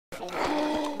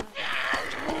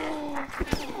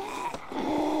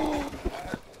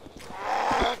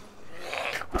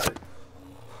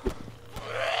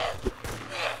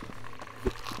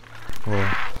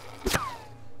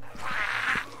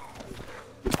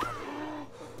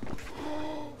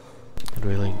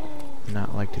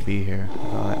not like to be here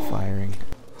with all that firing.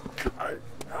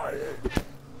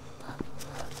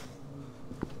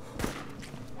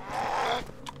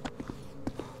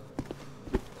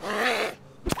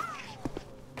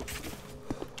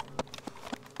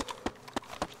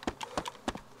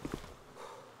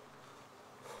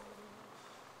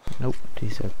 Nope,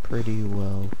 these are pretty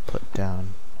well put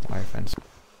down wire fence.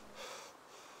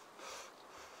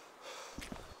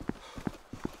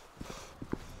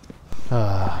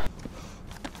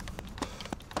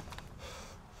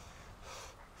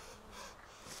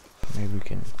 Maybe we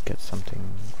can get something.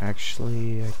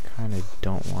 Actually, I kind of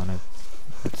don't want to.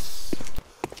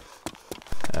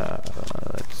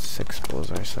 Let's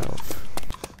expose ourselves,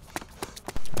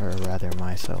 or rather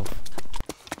myself.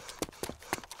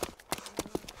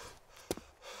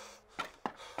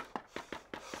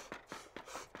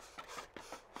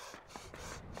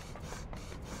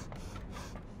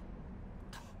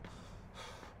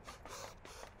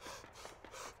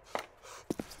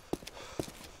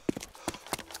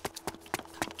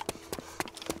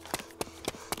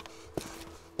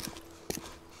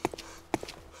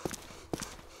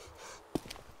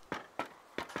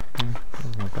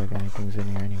 Doesn't look like anything's in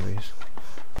here anyways.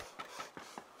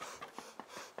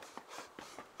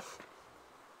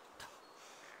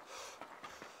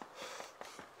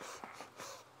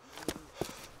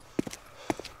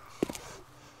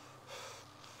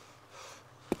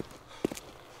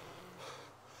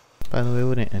 By the way, I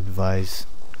wouldn't advise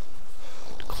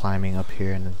climbing up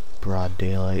here in the broad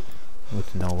daylight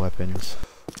with no weapons.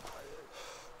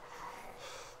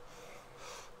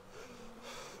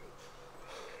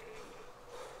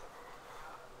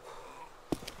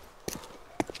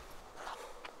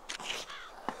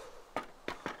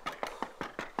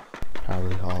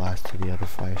 Probably haul ass to the other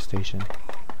fire station.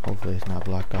 Hopefully it's not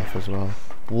blocked off as well.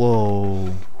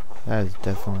 Whoa! That is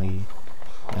definitely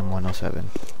M107.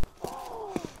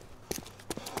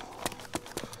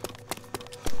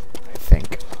 I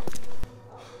think.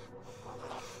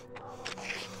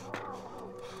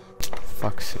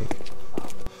 Fuck's sake.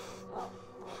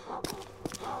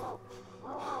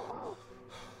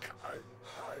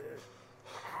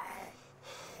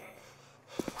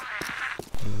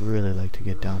 I'd really like to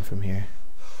get down from here.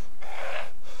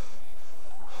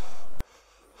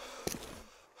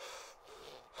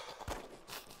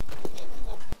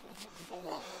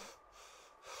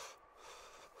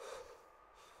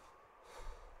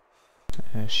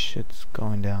 Shit's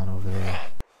going down over there.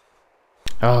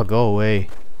 Oh, go away.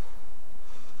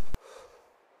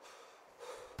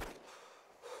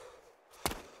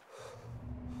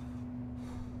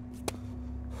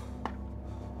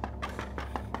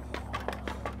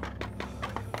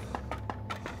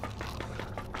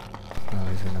 Oh,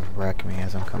 he's gonna wreck me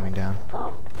as I'm coming down.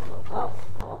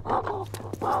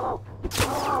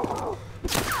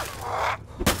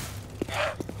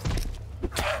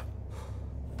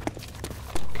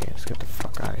 Get the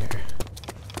fuck out of here.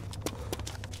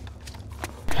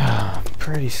 I'm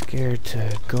pretty scared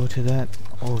to go to that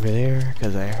over there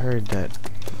because I heard that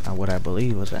what I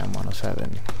believe was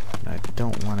M107. I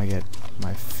don't want to get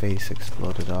my face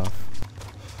exploded off.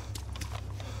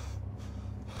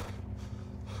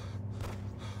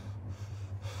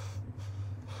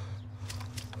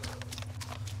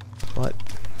 But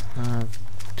I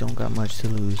don't got much to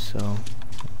lose, so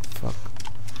fuck.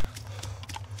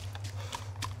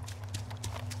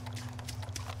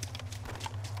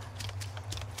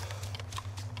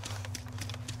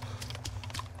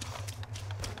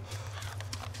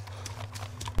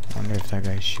 I wonder if that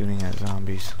guy's shooting at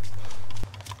zombies.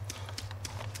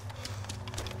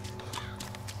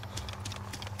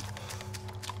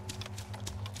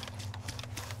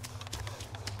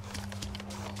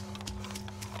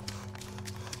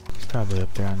 He's probably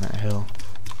up there on that hill.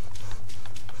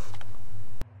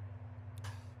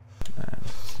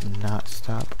 Let's not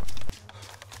stop.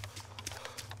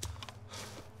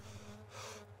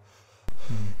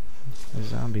 The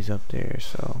zombie's up there,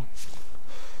 so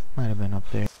might have been up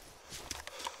there.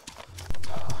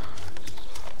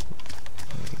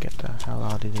 Need to get the hell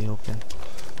out of the open.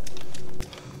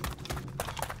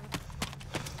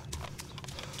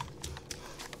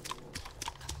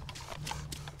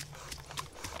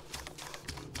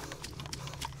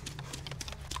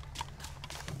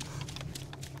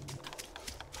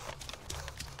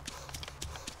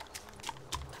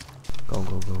 Go,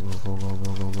 go, go, go, go, go,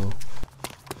 go, go, go.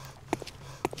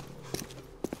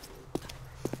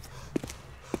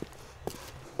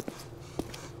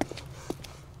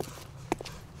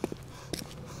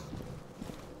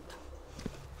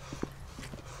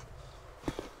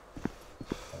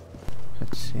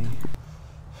 Let's see.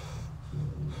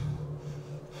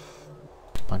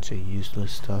 bunch of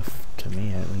useless stuff, to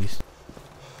me at least.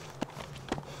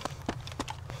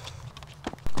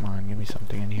 Come on, give me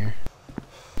something in here.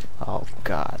 Oh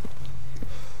god.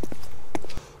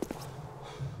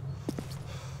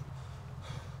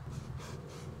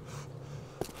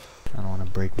 I don't want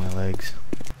to break my legs.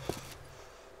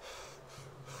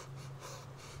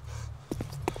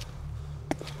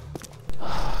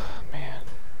 Man,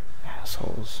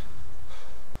 assholes.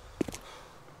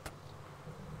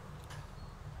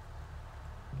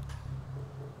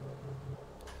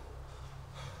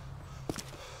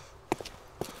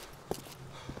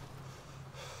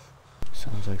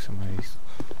 Sounds like somebody's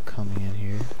coming in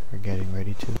here or getting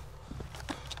ready to.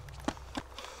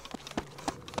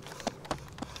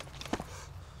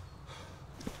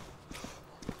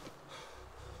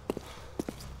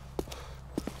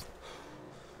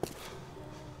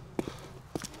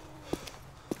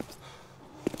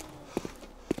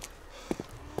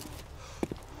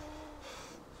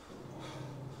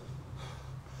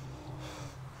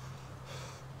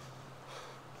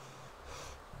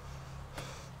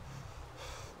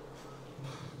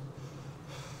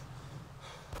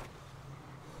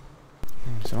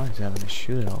 Somebody's having a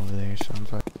shootout over there,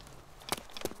 sounds like.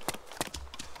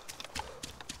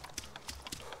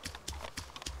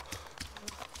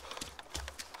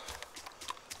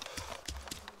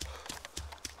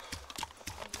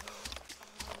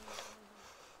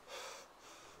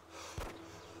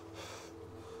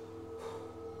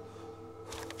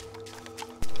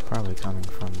 Probably coming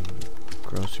from the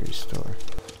grocery store.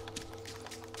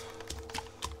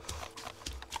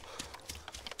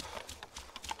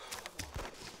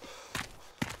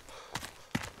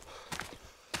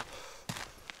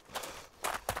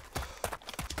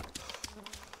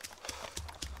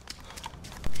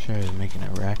 Sure, he's making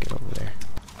a racket over there.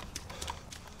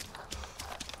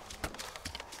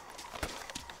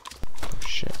 Oh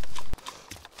shit.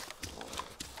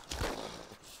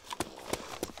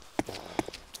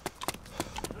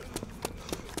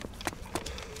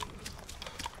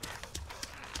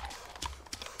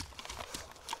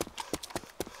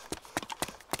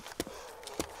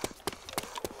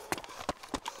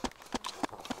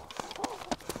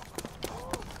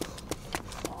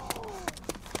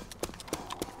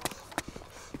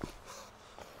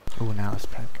 Oh, now it's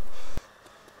back.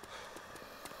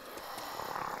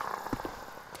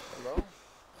 Hello?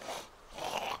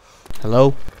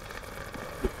 Hello?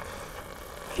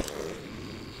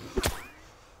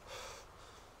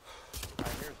 I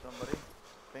hear somebody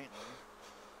faintly.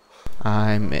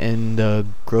 I'm in the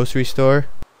grocery store.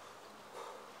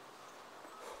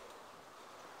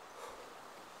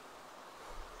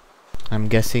 I'm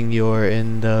guessing you're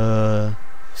in the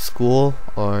school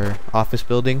or office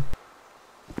building.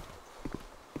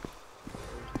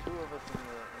 There's two of us in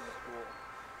the school.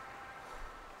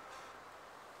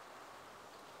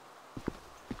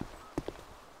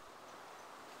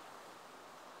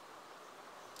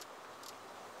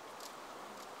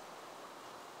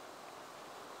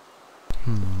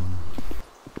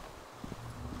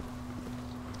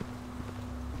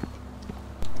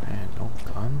 Man, no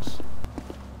guns.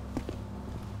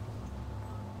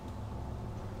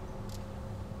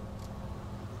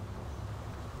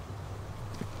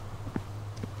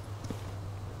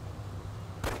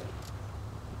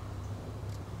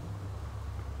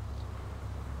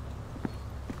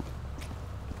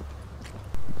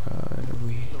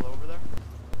 Still over there?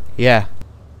 Yeah.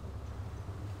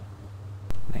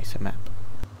 Nice map.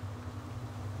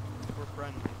 We're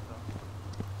friendly, so.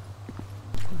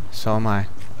 So am I.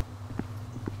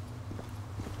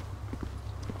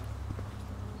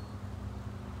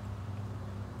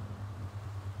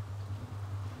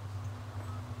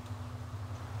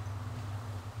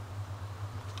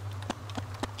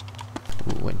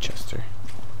 Ooh, Winchester.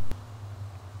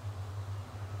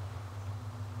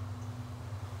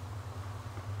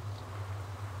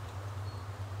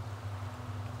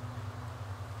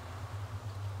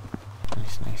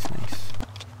 Nice.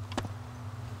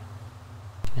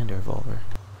 And a revolver.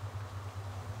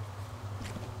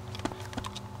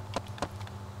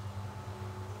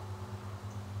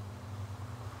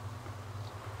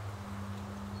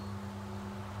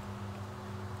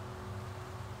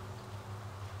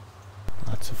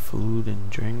 Lots of food and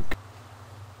drink.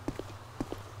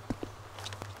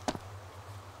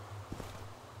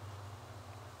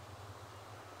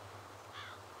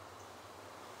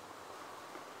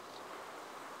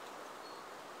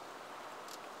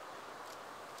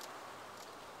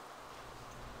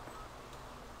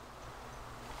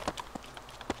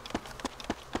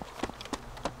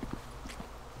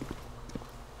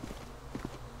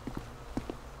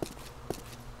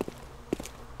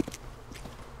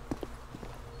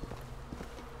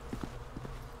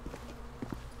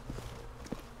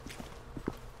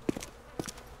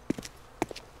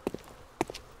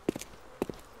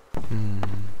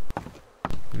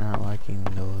 not liking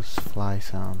those fly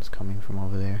sounds coming from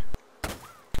over there.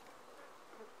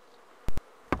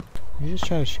 You just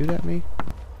try to shoot at me?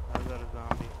 How's that a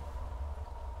zombie?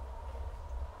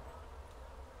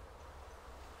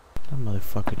 That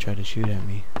motherfucker tried to shoot at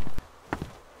me.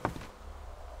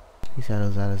 He said I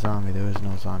was at a zombie. There was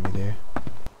no zombie there.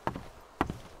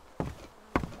 I'm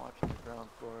watching the ground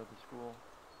floor of the school.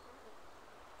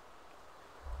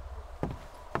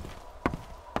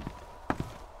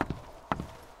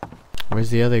 Where's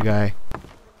the other guy?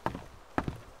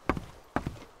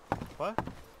 What?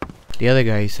 The other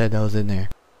guy you said that was in there.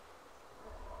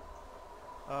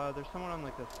 There's someone on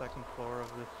like the second floor of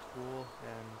this school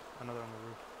and another on the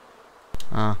roof.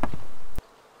 Ah.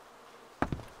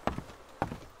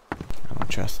 I don't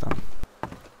trust them.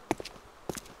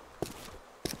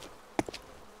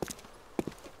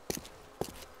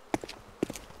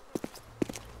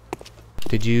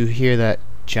 Did you hear that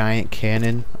giant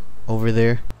cannon over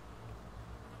there?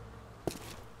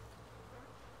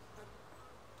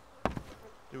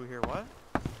 Do we hear what?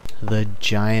 The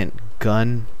giant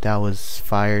gun that was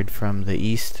fired from the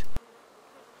east?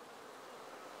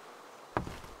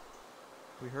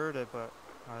 We heard it, but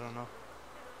I don't know.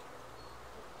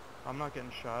 I'm not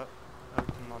getting shot.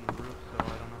 I'm on the roof, so I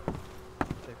don't know.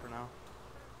 Stay for now.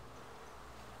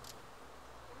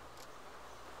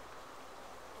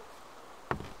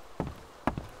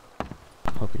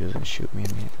 Hope he doesn't shoot me in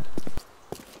the...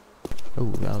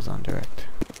 Oh, that was on direct.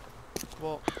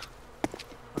 Well,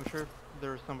 I'm sure if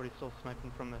there was somebody still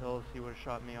sniping from the hills, he would have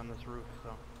shot me on this roof,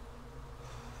 so.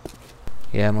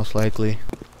 Yeah, most likely.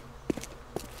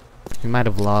 He might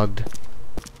have logged.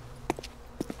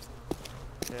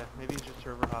 Yeah, maybe he's just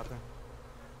server hopping.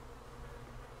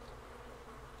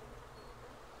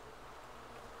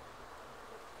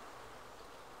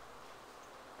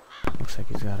 Looks like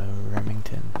he's got a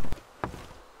Remington.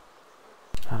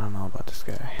 I don't know about this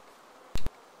guy.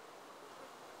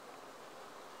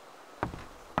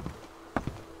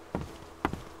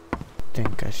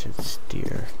 Think I should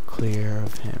steer clear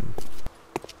of him.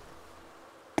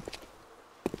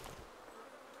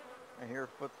 I hear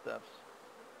footsteps.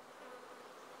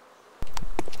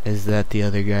 Is that the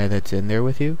other guy that's in there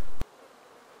with you?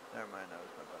 Never mind, that was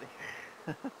my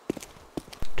buddy.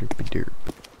 Derpy derp.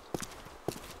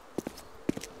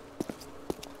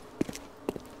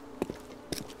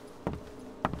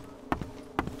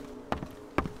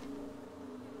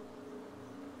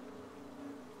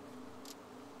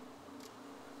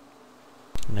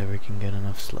 Never can get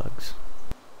enough slugs.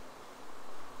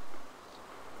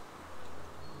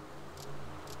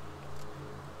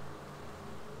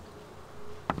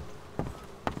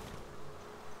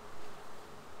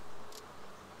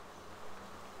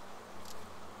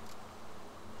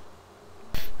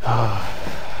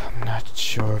 I'm not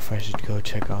sure if I should go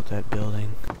check out that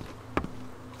building.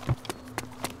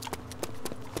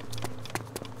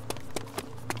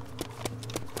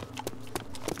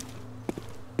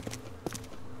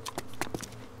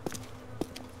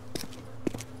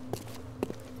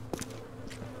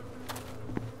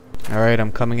 Alright,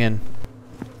 I'm coming in.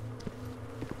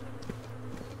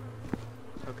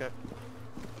 Okay.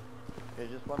 Okay,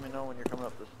 just let me know when you're coming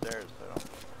up the stairs so I don't...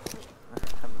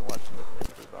 I've been watching this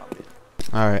thing for zombies.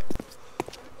 Alright.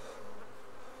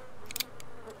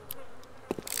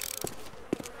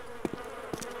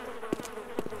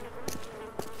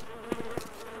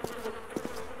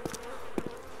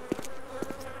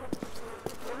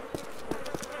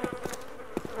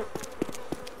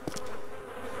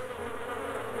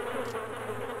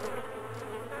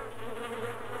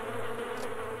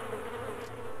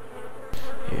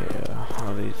 Yeah,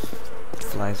 all these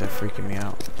flies are freaking me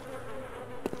out.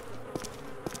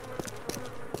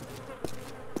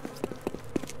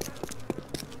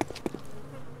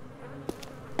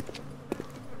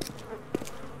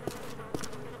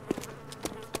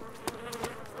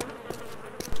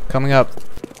 Coming up.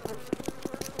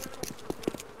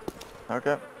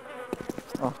 Okay.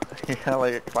 Oh, you got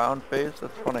like a clown face?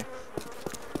 That's funny.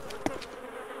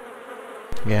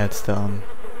 Yeah, it's the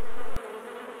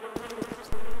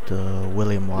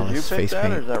William Did Wallace you pick face that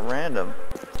paint. or is that random?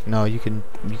 No, you can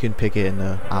pick it in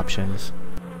the options.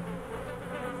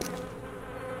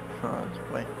 Oh, that's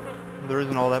funny. There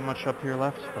isn't all that much up here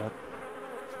left, but...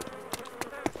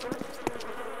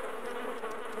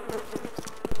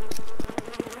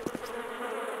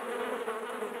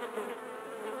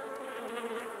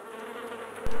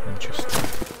 Interesting.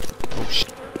 Oh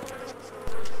shit.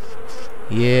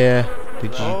 Yeah.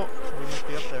 Did you? Oh, we must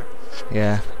be up there.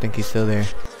 Yeah, I think he's still there.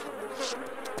 Is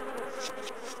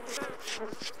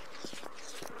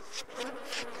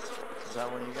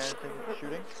that when you guys think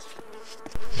shooting?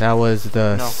 That was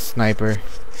the No. sniper.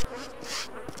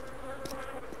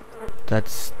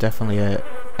 That's definitely a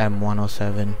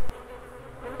M107.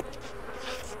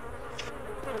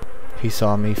 He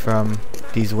saw me from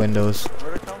these windows.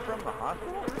 Where'd it come from? The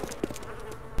hospital?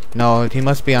 No, he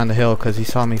must be on the hill because he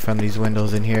saw me from these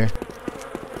windows in here.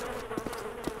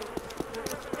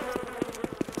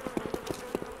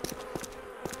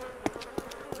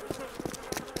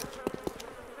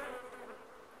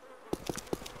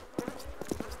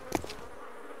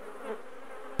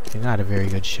 He's not a very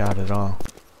good shot at all.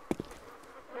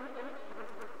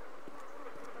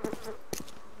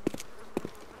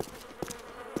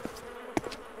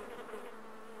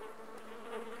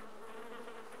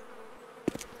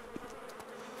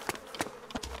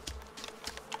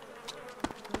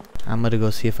 I'm gonna go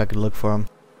see if I can look for him.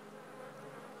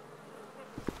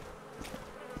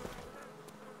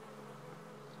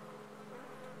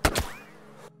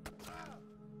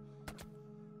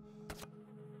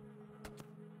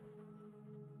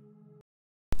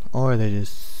 Or they're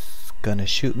just gonna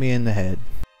shoot me in the head.